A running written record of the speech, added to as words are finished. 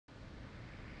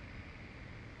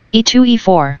e2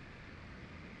 e4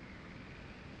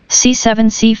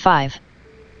 c7 c5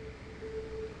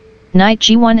 knight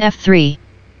g1 f3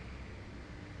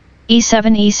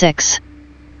 e7 e6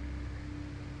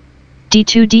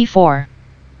 d2 d4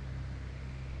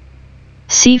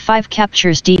 c5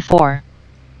 captures d4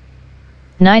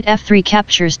 knight f3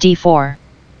 captures d4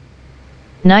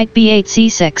 knight b8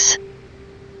 c6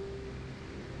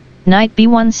 knight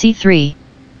b1 c3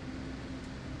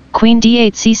 queen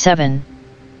d8 c7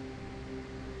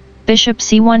 bishop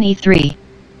c1 e3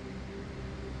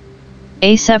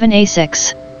 a7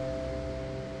 a6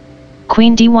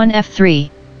 queen d1 f3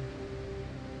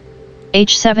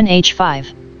 h7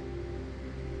 h5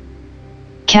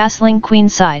 castling queen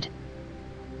side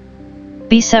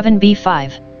b7 b5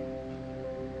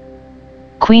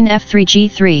 queen f3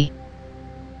 g3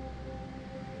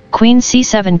 queen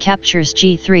c7 captures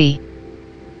g3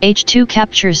 h2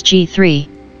 captures g3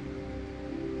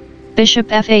 bishop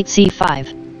f8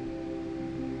 c5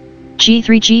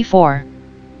 g3 g4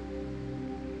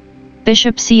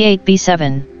 bishop c8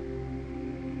 b7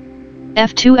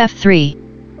 f2 f3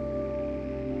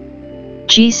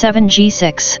 g7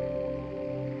 g6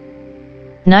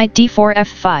 knight d4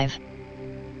 f5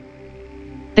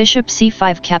 bishop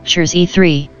c5 captures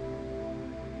e3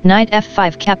 knight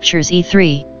f5 captures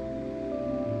e3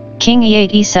 king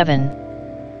e8 e7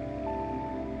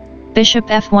 bishop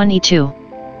f1 e2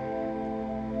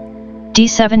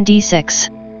 d7 d6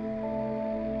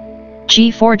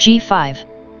 g4 g5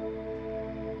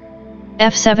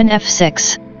 f7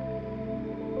 f6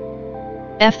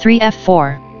 f3 f4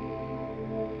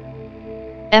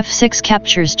 f6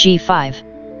 captures g5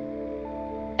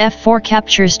 f4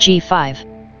 captures g5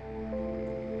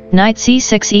 knight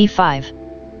c6 e5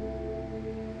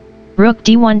 rook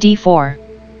d1 d4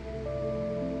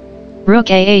 rook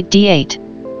a8 d8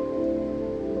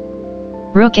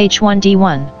 rook h1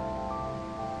 d1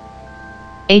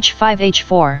 h5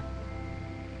 h4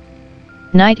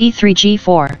 knight e3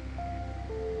 g4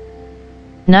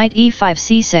 knight e5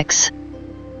 c6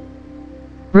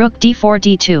 rook d4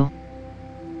 d2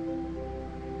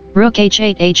 rook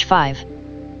h8 h5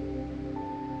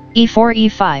 e4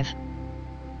 e5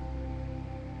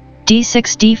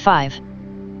 d6 d5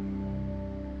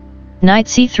 knight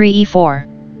c3 e4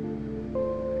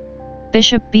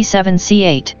 bishop b7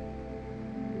 c8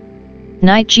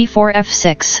 knight g4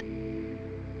 f6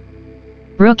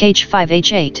 rook h5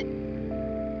 h8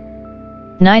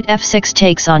 knight f6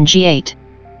 takes on g8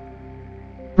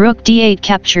 rook d8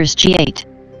 captures g8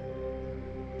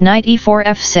 knight e4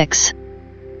 f6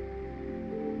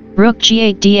 rook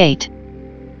g8 d8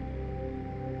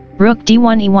 rook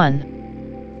d1 e1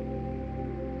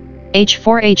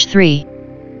 h4 h3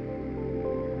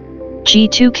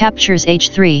 g2 captures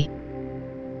h3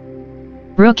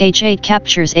 rook h8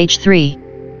 captures h3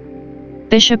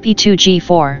 bishop e2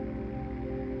 g4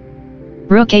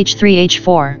 rook h3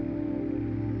 h4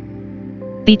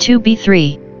 b2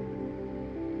 b3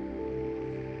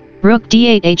 rook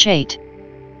d8 h8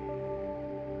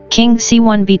 king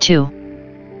c1 b2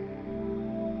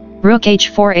 rook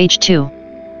h4 h2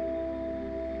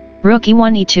 rook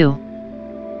e1 e2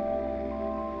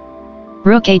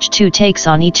 rook h2 takes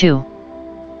on e2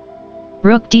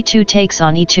 rook d2 takes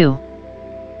on e2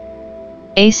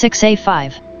 a6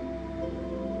 a5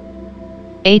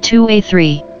 a2 a3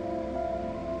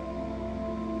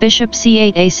 bishop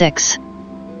c8 a6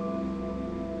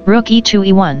 rook e2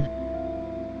 e1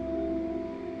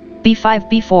 b5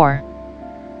 b4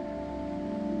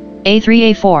 a3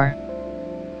 a4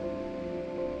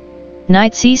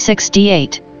 knight c6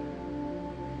 d8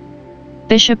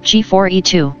 bishop g4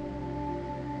 e2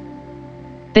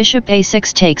 bishop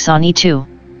a6 takes on e2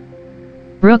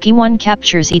 rook e1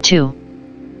 captures e2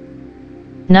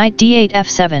 knight d8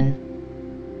 f7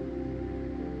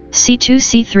 c2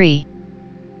 c3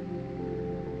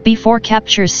 b4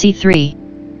 captures c3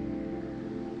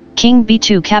 king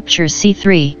b2 captures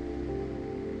c3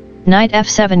 knight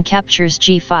f7 captures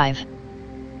g5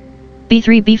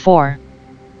 b3 b4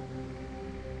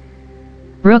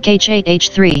 rook h8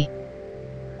 h3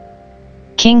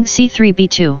 king c3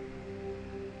 b2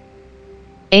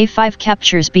 a5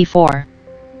 captures b4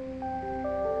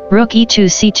 rook e2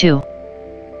 c2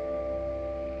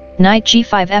 knight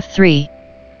g5 f3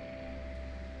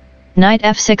 knight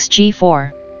f6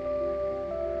 g4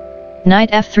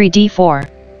 knight f3 d4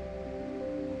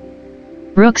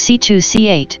 rook c2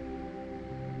 c8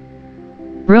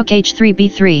 rook h3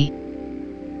 b3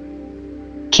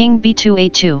 king b2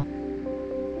 a2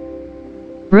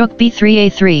 rook b3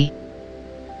 a3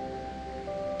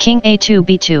 king a2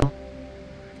 b2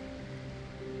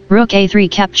 rook a3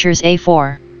 captures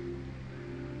a4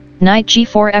 Knight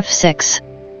g4 f6.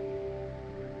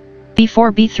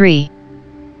 b4 b3.